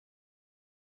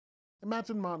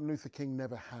Imagine Martin Luther King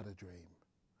never had a dream.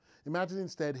 Imagine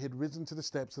instead he'd risen to the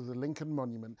steps of the Lincoln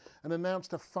Monument and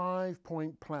announced a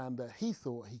 5-point plan that he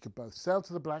thought he could both sell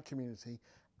to the black community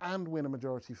and win a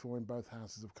majority for in both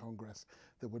houses of Congress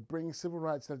that would bring civil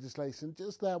rights legislation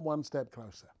just that one step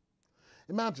closer.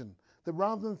 Imagine that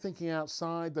rather than thinking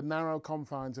outside the narrow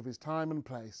confines of his time and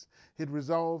place, he'd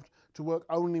resolved to work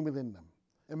only within them.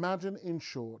 Imagine, in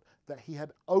short, that he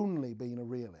had only been a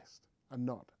realist and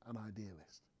not an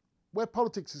idealist. Where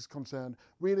politics is concerned,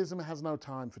 realism has no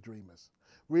time for dreamers.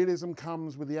 Realism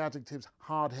comes with the adjectives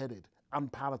hard-headed,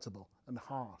 unpalatable, and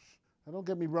harsh. Now don't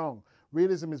get me wrong,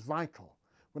 realism is vital.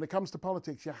 When it comes to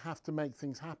politics, you have to make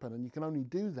things happen, and you can only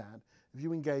do that if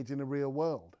you engage in the real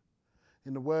world.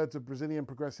 In the words of Brazilian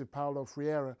progressive Paulo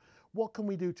Freire, what can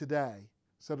we do today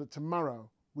so that tomorrow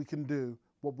we can do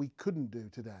what we couldn't do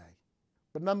today?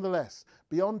 But nonetheless,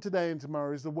 beyond today and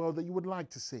tomorrow is the world that you would like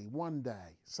to see one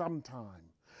day, sometime.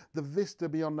 The vista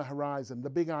beyond the horizon, the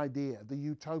big idea, the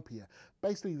utopia.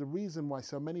 Basically the reason why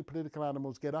so many political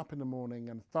animals get up in the morning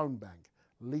and phone bank,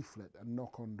 leaflet and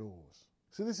knock on doors.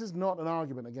 So this is not an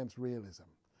argument against realism,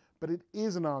 but it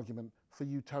is an argument for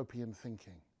utopian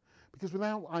thinking. Because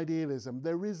without idealism,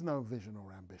 there is no vision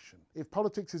or ambition. If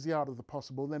politics is the art of the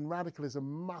possible, then radicalism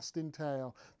must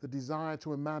entail the desire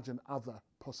to imagine other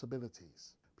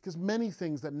possibilities. Because many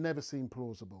things that never seemed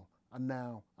plausible are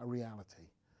now a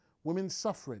reality. Women's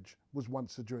suffrage was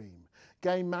once a dream.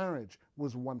 Gay marriage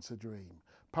was once a dream.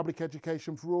 Public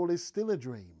education for all is still a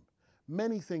dream.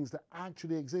 Many things that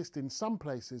actually exist in some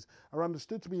places are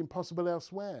understood to be impossible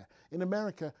elsewhere. In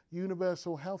America,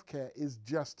 universal healthcare is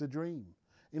just a dream.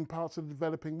 In parts of the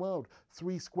developing world,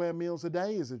 3 square meals a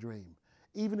day is a dream.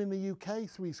 Even in the UK,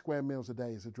 3 square meals a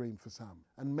day is a dream for some.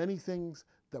 And many things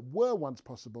that were once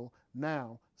possible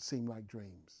now seem like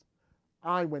dreams.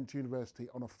 I went to university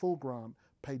on a full grant,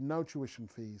 paid no tuition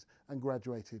fees, and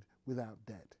graduated without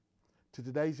debt. To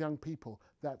today's young people,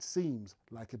 that seems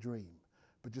like a dream.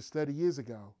 But just 30 years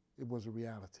ago, it was a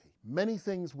reality. Many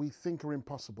things we think are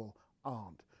impossible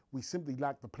aren't. We simply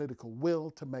lack the political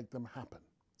will to make them happen.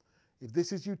 If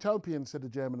this is utopian, said the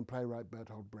German playwright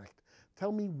Bertolt Brecht,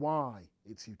 tell me why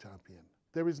it's utopian.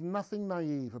 There is nothing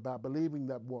naive about believing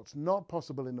that what's not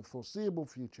possible in the foreseeable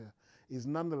future is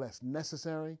nonetheless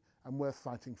necessary and worth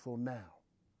fighting for now.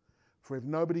 For if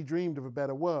nobody dreamed of a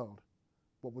better world,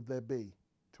 what would there be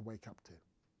to wake up to?